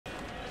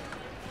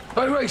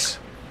Hey, Reese.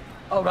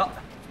 Hold up.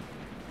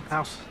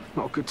 Now's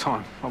not a good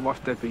time. My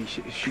wife, Debbie,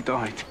 she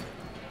died.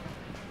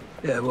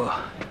 Yeah,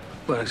 well,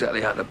 weren't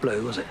exactly out of the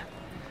blue, was it?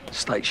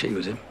 State she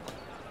was in.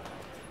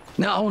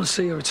 Now, I want to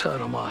see a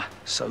return on my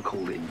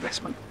so-called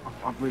investment.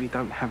 I really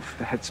don't have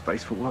the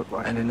headspace for work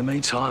right now. And in the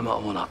meantime, I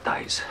want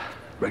updates.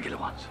 Regular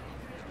ones.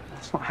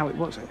 That's not how it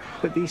works.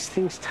 But these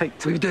things take time.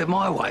 Well, you do it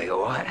my way,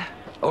 all right?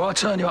 Or I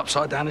turn you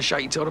upside down and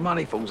shake you till the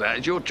money falls out.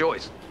 It's your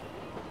choice.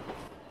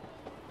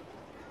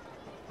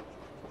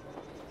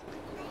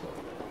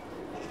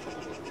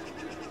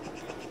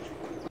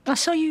 I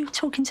saw you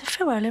talking to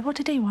Phil earlier. What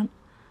did he want?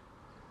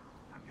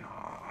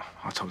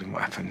 I told him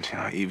what happened. You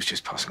know, he was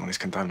just passing on his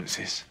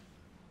condolences.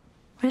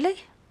 Really?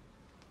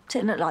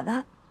 Didn't look like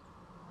that.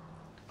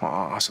 Well,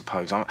 I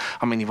suppose. I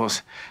mean, he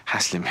was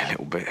hassling me a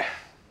little bit.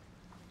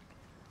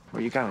 Where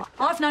are you going?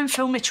 I've known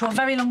Phil Mitchell a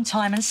very long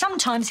time, and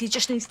sometimes he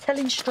just needs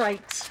telling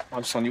straight.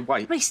 I'm Sonia,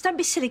 wait. Reese, don't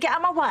be silly. Get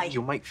out of my way.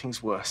 You'll make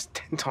things worse.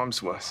 10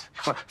 times worse.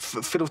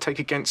 Phil will take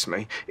against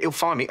me. He'll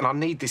fire me, and I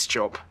need this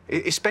job.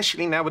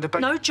 Especially now with the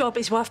baby. No job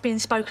is worth being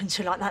spoken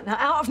to like that. Now,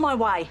 out of my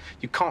way.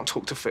 You can't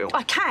talk to Phil.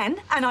 I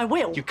can, and I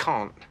will. You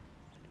can't.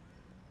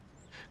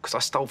 Because I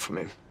stole from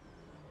him.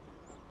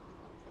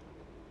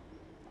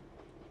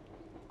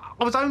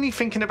 I was only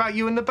thinking about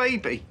you and the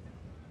baby.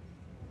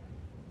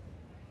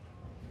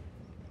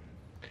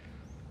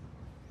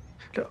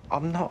 Look,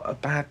 I'm not a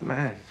bad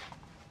man.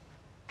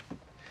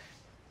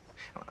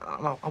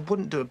 I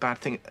wouldn't do a bad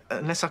thing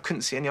unless I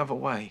couldn't see any other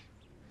way.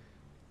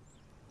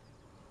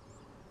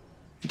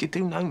 You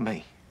do know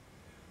me.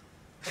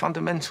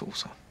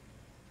 Fundamentals.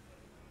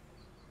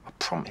 I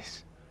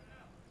promise.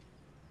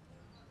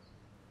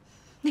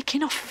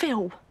 Nicking off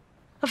Phil,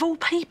 of all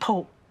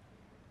people.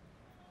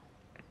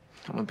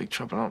 I'm in big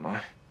trouble, aren't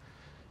I?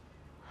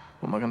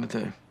 What am I going to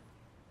do?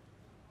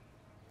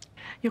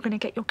 You're going to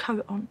get your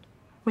coat on.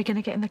 We're going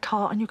to get in the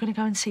car and you're going to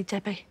go and see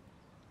Debbie.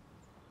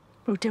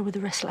 We'll deal with the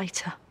rest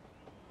later.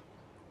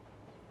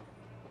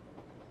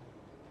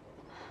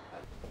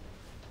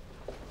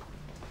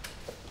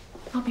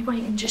 I'll be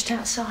waiting just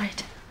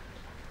outside.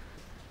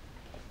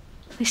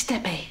 It's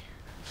Debbie.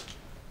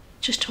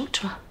 Just talk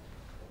to her.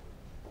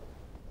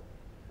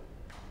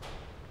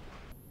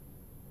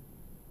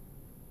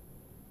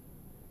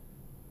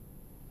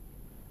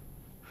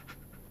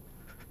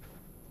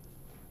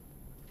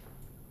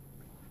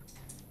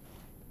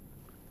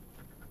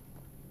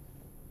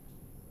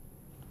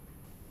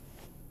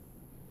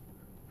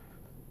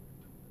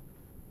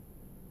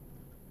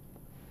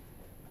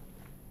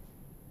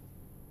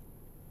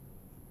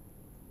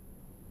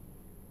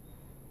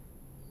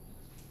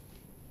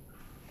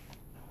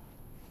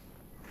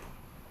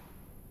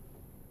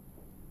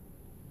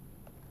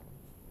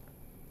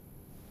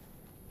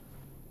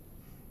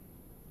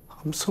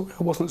 I'm sorry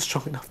I wasn't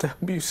strong enough to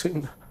help you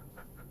sooner.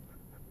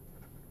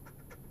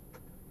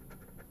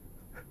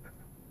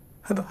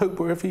 And I hope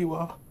wherever you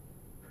are,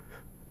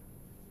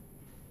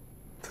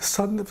 the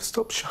sun never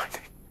stops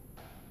shining.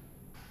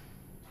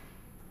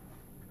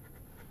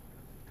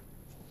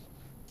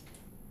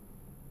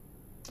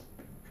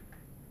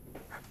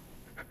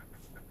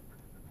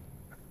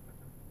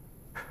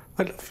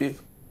 I love you.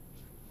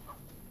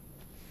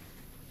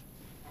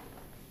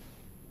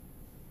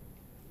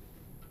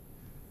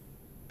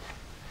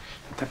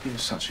 Debbie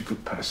was such a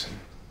good person.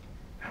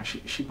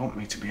 She wanted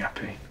me to be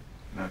happy,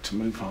 you know, to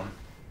move on.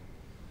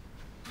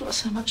 I've got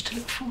so much to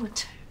look forward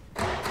to.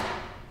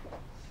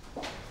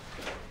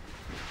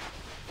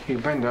 You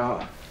bend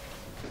out.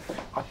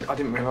 I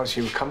didn't realise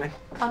you were coming.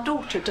 Our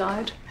daughter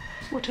died.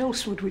 What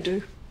else would we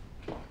do?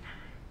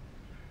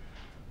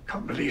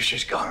 Can't believe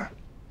she's gone.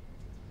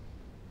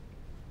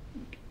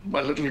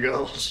 My little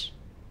girl's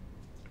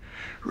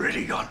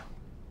really gone.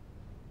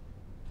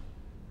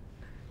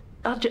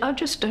 I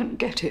just don't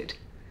get it.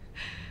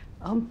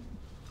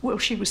 Well,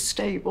 she was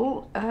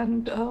stable,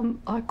 and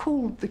I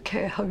called the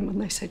care home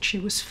and they said she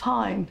was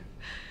fine.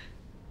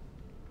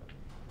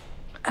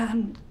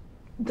 And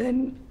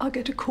then I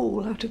get a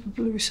call out of the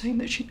blue saying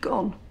that she'd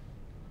gone.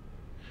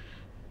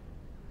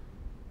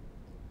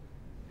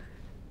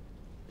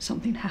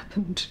 Something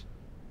happened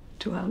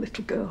to our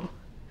little girl.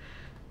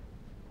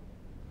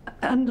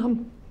 And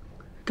I'm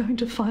going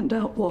to find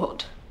out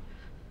what.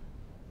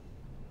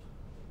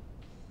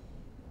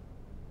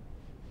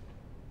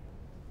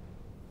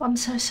 I'm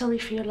so sorry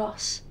for your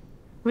loss.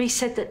 Reese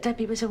said that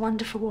Debbie was a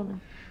wonderful woman.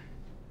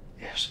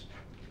 Yes.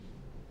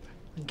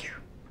 Thank you.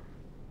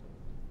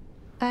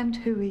 And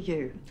who are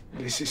you?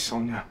 This is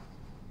Sonia.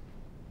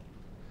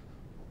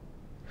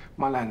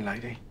 My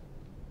landlady.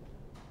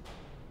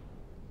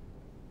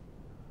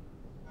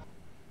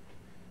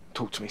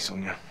 Talk to me,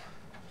 Sonia.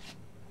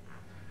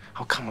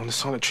 Oh, come on, the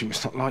solitary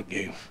must not like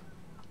you.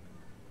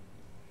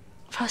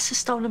 First the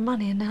stolen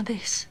money and now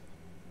this.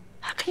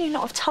 How can you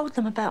not have told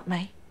them about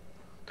me?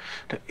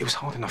 Look, it was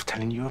hard enough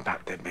telling you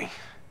about Debbie.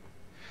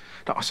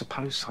 Look, I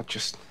suppose I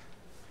just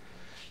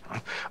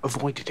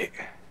avoided it.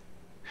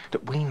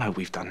 Look, we know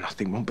we've done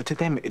nothing wrong, but to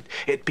them,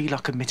 it'd be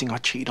like admitting I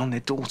cheated on their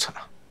daughter.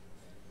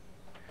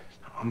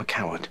 I'm a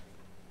coward.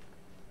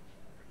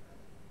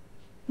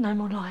 No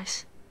more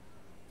lies.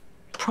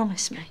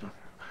 Promise me.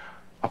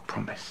 I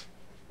promise.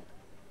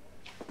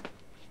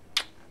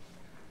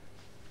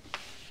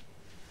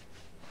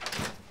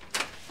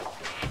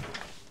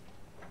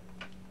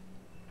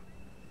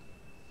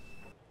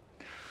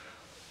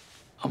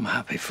 I'm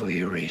happy for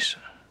you, Reese.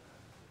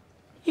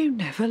 You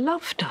never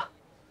loved her.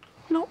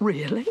 Not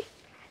really.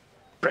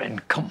 Bren,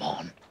 come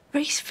on.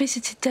 Reese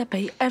visited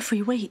Debbie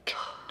every week,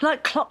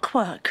 like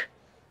clockwork.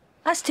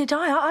 As did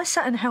I. I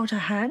sat and held her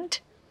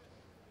hand.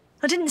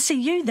 I didn't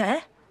see you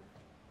there.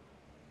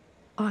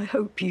 I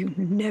hope you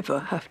never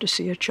have to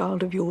see a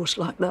child of yours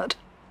like that.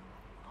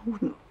 I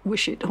wouldn't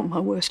wish it on my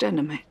worst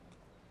enemy.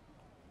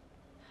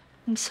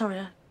 I'm sorry,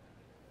 I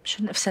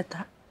shouldn't have said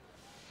that.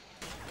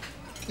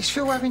 Is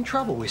Phil having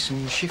trouble with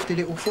some shifty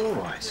little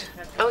four-eyes?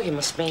 Oh, you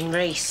must mean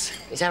Reese.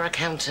 He's our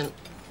accountant.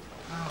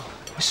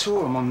 I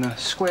saw him on the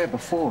square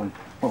before and,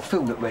 well,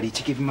 Phil looked ready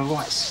to give him a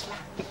right slap.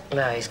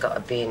 No, he's got a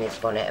bee in his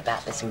bonnet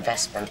about this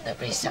investment that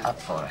Reese set up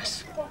for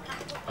us.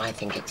 I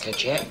think it's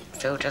legit.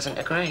 Phil doesn't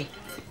agree.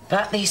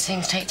 But these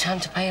things take time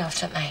to pay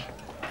off, don't they?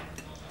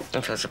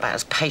 And Phil's about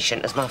as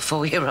patient as my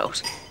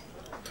 4-year-old.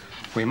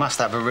 We must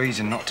have a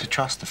reason not to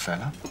trust the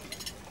fella.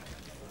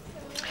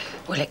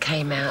 Well, it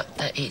came out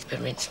that he's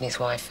been rinsing his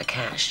wife for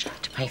cash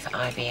to pay for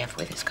IVF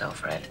with his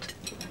girlfriend.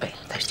 But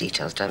those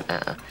details don't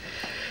matter.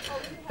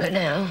 But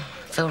now,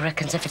 Phil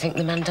reckons everything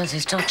the man does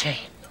is dodgy.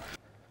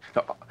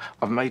 Look,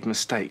 I've made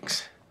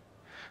mistakes.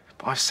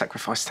 But I've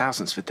sacrificed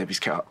thousands for Debbie's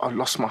care. I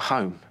lost my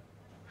home.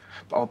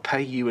 But I'll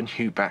pay you and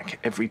Hugh back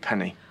every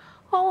penny.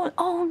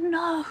 Oh,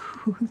 no.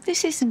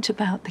 This isn't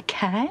about the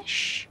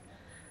cash.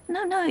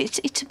 No,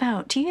 it's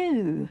about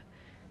you.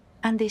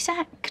 And this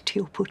act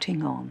you're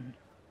putting on.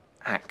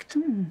 Act?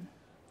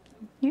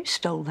 You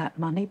stole that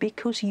money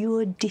because you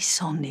were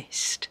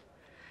dishonest.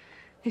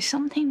 There's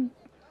something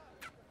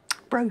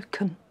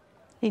broken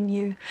in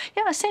you.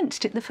 Yeah, I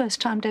sensed it the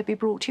first time Debbie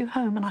brought you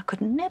home, and I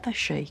could never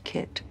shake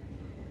it.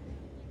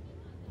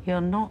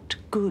 You're not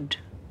good,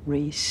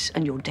 Reese,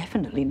 and you're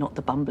definitely not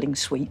the bumbling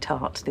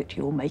sweetheart that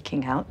you're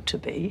making out to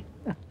be.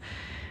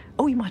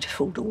 Oh, you might have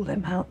fooled all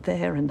them out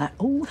there, and that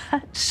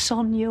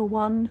Sonia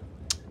one.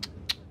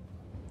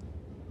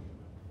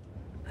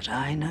 But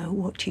I know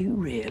what you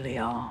really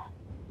are.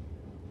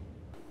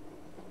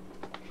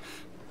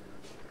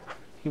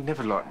 You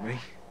never liked me.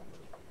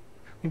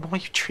 I mean, why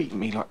are you treating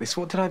me like this?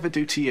 What did I ever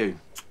do to you?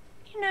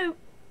 You know,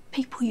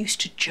 people used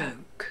to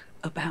joke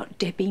about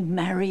Debbie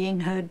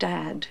marrying her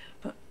dad,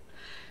 but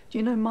do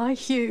you know my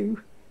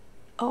Hugh?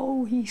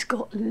 Oh, he's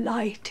got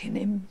light in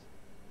him.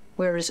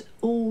 Whereas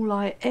all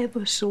I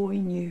ever saw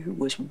in you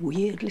was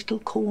weird little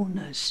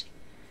corners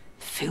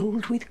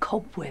filled with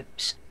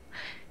cobwebs.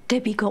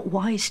 Debbie got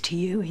wise to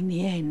you in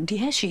the end.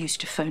 Yes, she used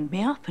to phone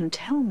me up and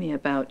tell me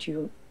about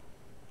your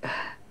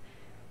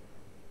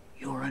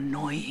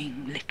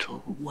annoying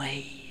little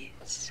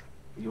ways.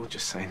 You're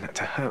just saying that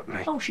to hurt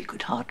me. Oh, she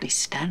could hardly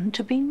stand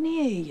to be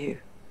near you.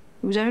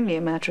 It was only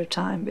a matter of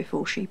time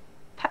before she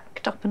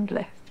packed up and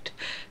left.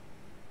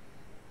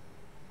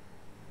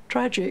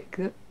 Tragic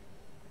that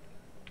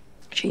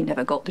she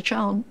never got the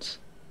chance.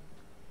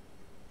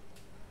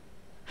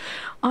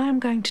 I am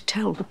going to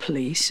tell the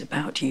police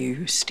about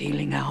you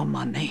stealing our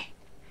money.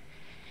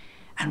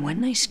 And when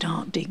they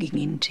start digging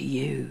into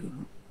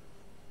you,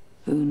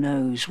 who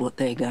knows what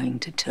they're going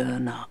to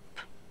turn up?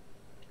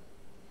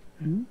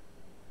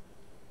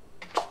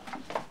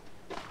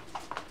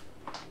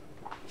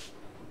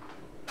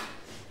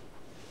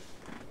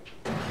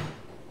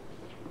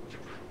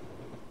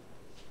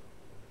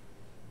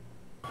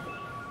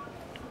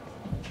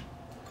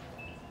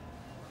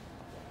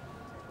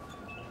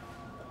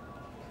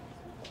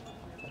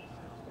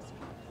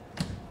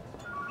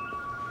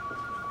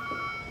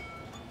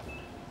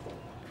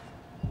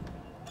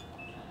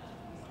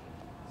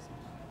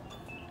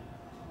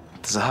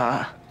 Does it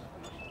hurt?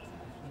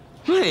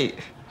 Mate,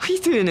 what are you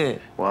doing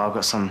here? Well, I've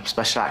got some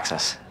special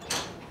access.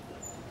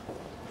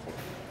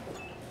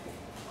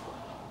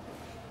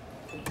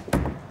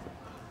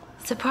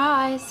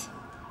 Surprise.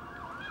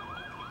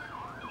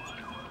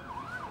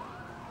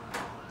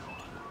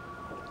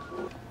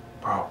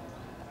 Bro,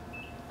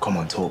 come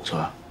on, talk to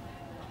her.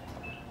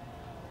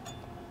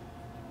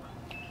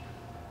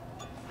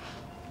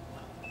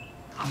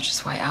 I'll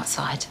just wait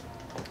outside.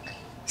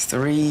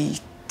 3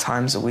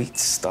 times a week to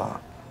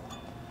start.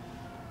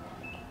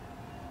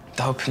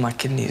 They're hoping my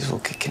kidneys will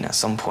kick in at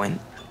some point.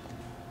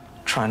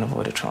 Try and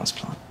avoid a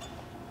transplant.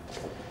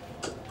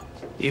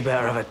 You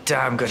better have a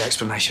damn good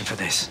explanation for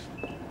this.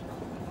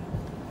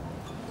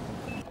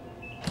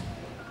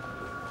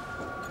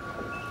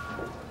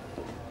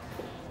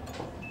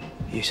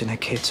 Using a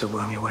kid to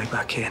worm your way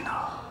back in.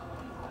 I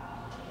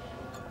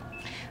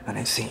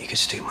didn't think you could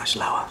stoop much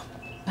lower.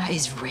 That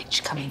is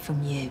rich coming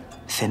from you.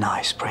 Thin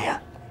ice,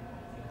 Priya.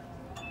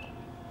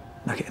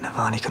 Look,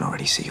 Navani can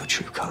already see your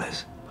true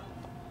colours.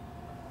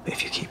 But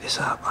if you keep this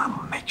up,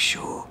 I'll make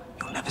sure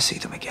you'll never see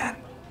them again.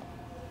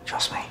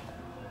 Trust me.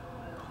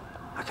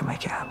 I can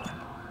make it happen.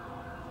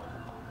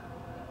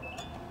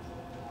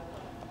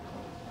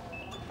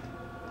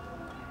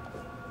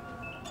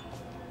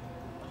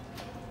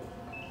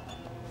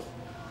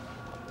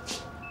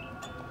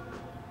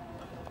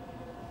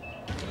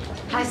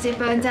 realised it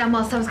burned down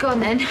whilst I was gone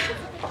then.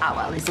 Oh,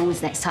 well, there's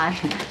always next time.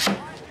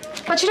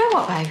 But you know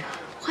what, babe?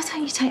 Why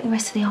don't you take the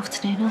rest of the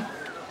afternoon off?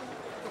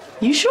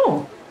 You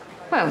sure?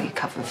 Well, you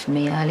covered for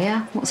me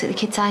earlier. What's it the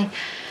kids say?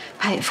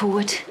 Pay it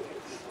forward.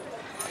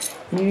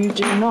 You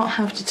do not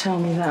have to tell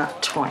me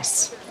that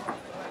twice.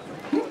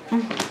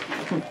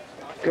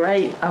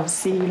 Great. I'll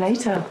see you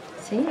later.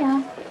 See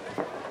ya.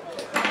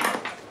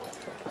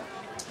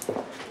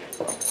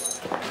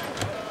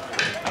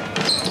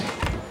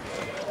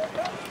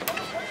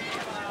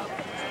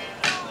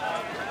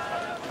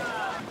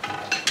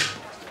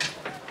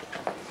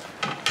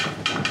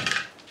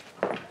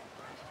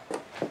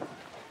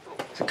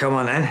 So come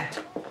on then.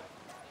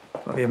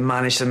 What have you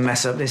managed to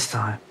mess up this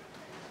time?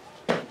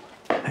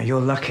 Now,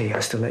 you're lucky I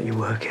still let you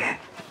work here.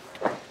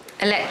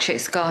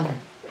 Electric's gone.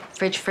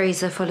 Fridge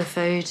freezer full of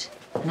food.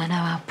 And I know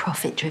how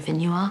profit-driven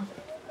you are.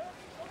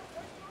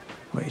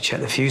 What, you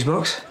check the fuse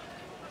box?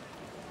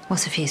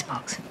 What's a fuse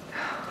box?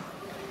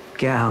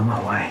 Get out of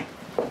my way.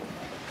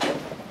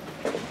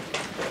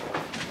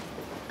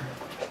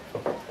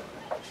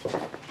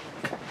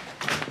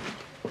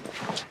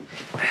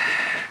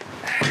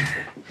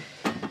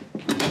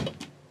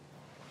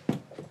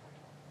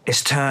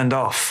 It's turned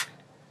off.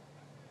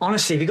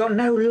 Honestly, have you got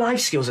no life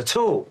skills at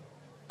all?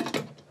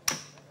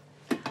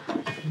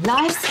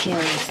 Life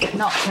skills,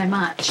 not so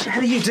much. What the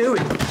hell are you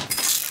doing?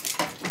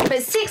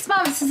 But 6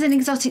 months as an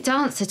exotic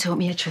dancer taught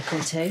me a trick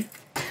or two.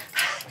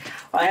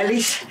 At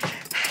least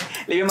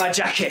leave in my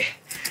jacket.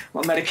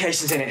 What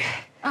medication's in it?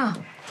 Oh,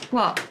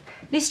 what?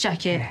 This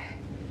jacket?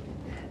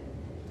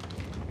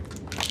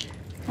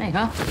 There you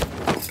go.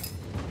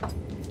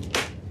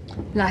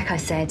 Like I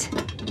said,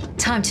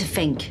 time to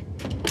think.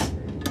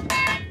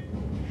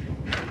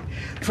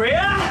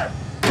 Priya!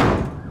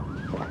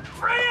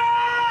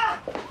 Priya!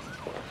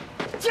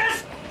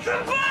 Just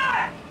come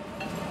back!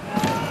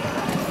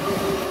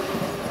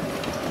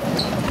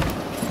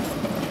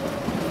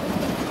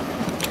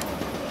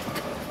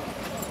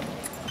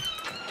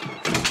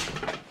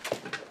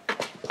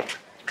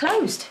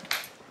 Closed.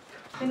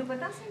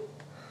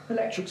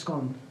 Electric's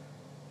gone.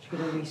 She could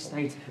only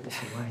stay to put this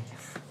away.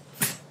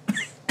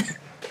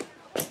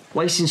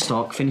 Wasting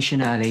stock,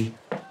 finishing early.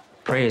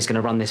 Priya's going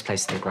to run this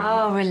place to the ground.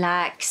 Oh,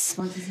 relax.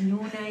 Once it's in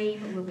your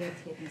name, we'll be able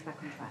to get things back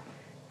on track.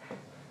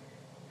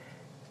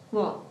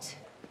 What?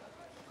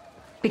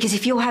 Because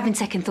if you're having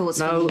second thoughts...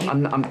 No,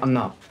 I'm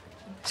not.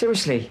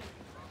 Seriously,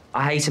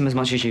 I hate him as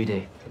much as you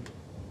do.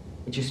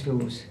 It just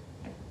feels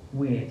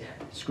weird,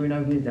 screwing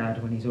over your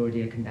dad when he's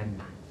already a condemned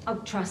man. Oh,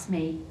 trust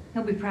me.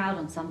 He'll be proud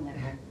on some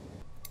level.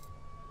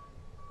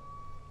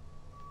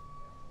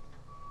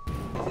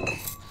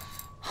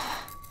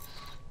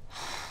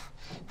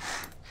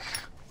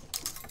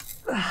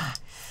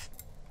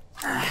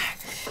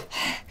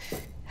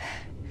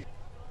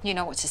 You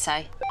know what to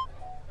say.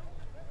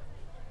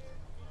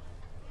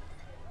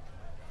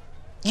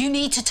 You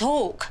need to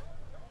talk.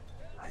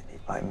 I need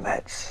my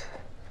meds.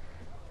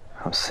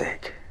 I'm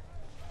sick.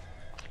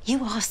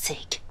 You are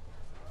sick.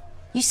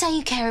 You say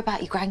you care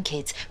about your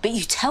grandkids, but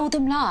you tell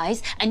them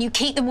lies and you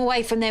keep them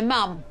away from their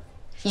mum.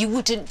 You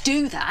wouldn't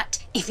do that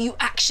if you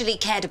actually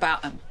cared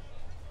about them.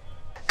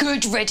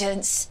 Good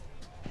riddance.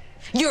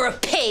 You're a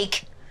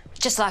pig,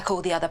 just like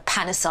all the other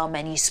Panasar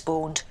men you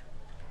spawned.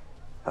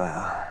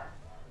 Well,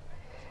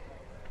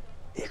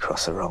 you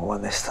crossed the wrong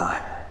one this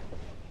time.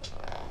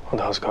 What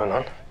the hell's going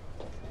on?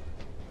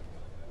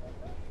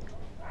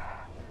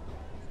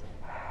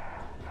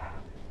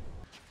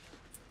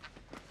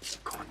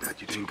 Come on, Dad,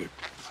 you're doing good.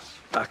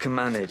 I can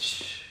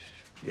manage.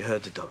 You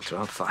heard the doctor,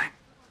 I'm fine.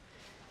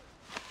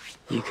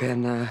 You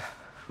can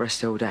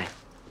rest all day.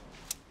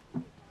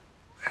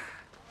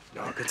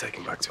 No, I can take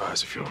him back to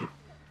ours if you want.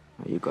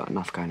 You've got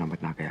enough going on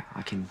with Nugget.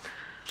 I can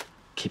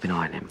keep an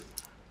eye on him.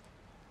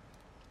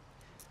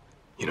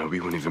 You know,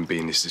 we wouldn't even be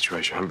in this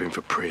situation. Hadn't been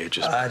for Priya,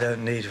 just... I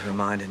don't need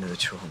reminding of the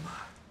trauma.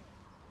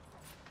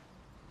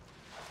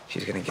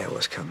 She's gonna get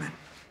what's coming.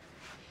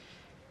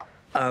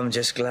 I'm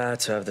just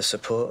glad to have the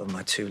support of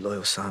my 2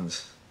 loyal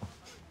sons.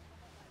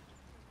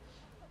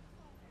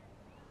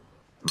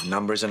 My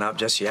number isn't up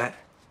just yet.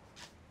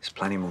 There's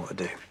plenty more to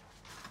do.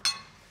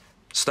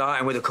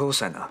 Starting with the call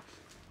centre.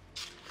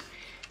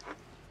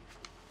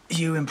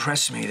 You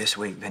impressed me this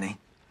week, Vinny.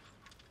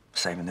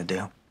 Saving the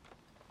deal.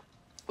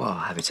 Well, I'll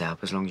have it to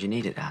help as long as you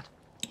need it, Dad.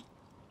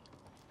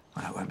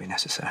 Well, that won't be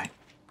necessary.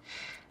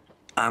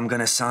 I'm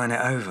gonna sign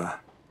it over.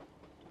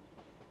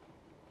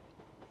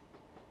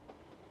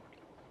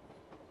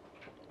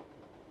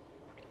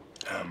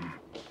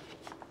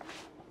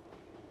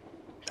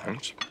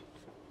 Thanks.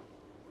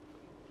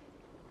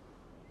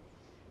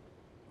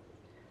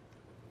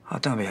 Oh,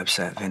 don't be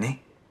upset,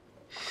 Vinny.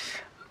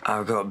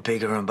 I've got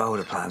bigger and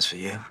bolder plans for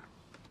you.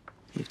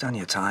 You've done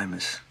your time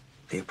as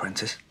the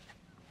apprentice.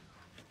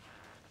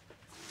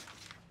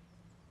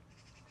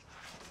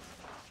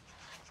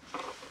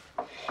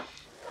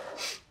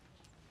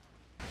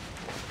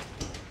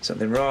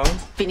 Something wrong?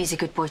 Vinny's a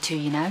good boy too,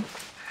 you know.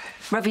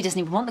 Ravi doesn't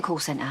even want the call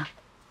centre.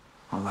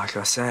 Well, like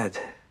I said,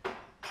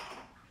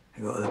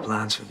 I've got other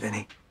plans for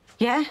Vinny.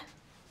 Yeah?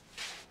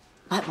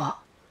 Like what?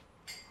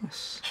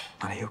 It's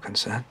none of your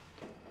concern.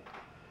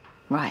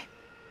 Right.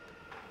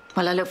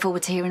 Well, I look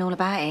forward to hearing all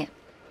about it.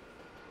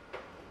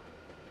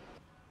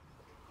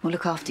 Well,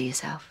 look after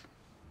yourself.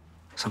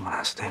 Someone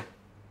has to.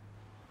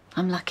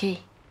 I'm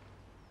lucky.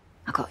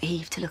 I got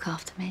Eve to look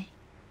after me.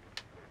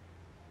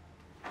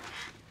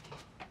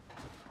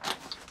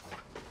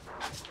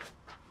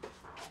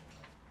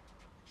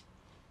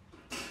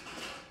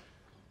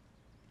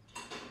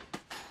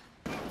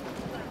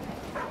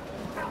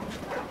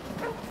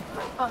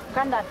 Oh,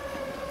 Grandad,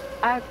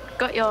 I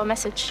got your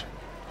message.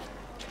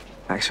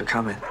 Thanks for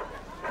coming.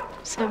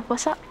 So,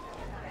 what's up?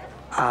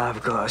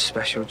 I've got a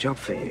special job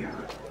for you.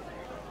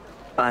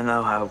 I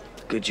know how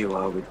good you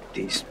are with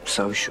these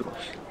socials.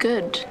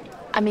 Good.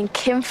 I mean,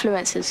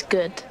 Kimfluencer's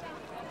good.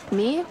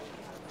 Me?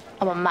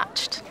 I'm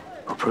unmatched.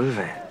 I'll prove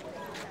it.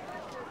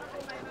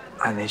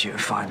 I need you to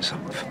find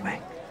someone for me.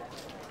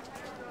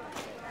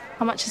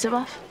 How much is it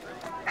worth?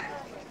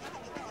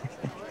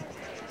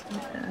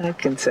 I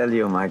can tell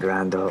you're my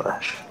granddaughter.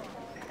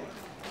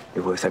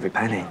 You're worth every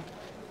penny.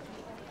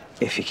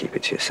 If you keep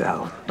it to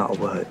yourself, not a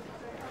word.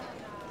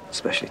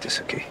 Especially to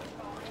Suki.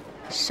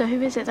 So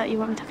who is it that you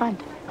want me to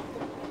find?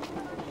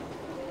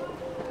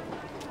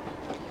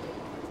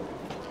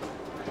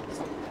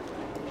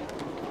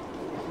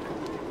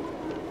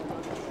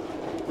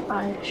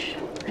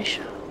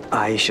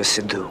 Aisha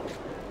Sidhu.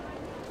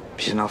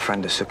 She's an old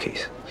friend of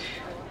Suki's.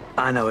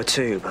 I know her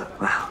too, but,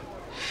 well,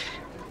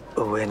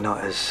 we're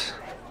not as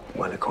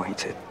well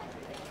acquainted.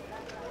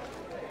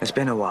 It's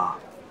been a while,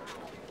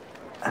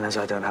 and as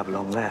I don't have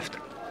long left,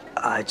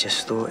 I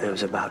just thought it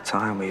was about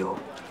time we all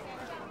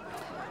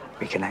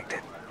reconnected.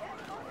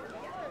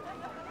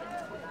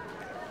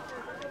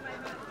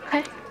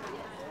 Okay.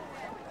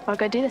 I'll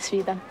go do this for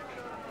you then.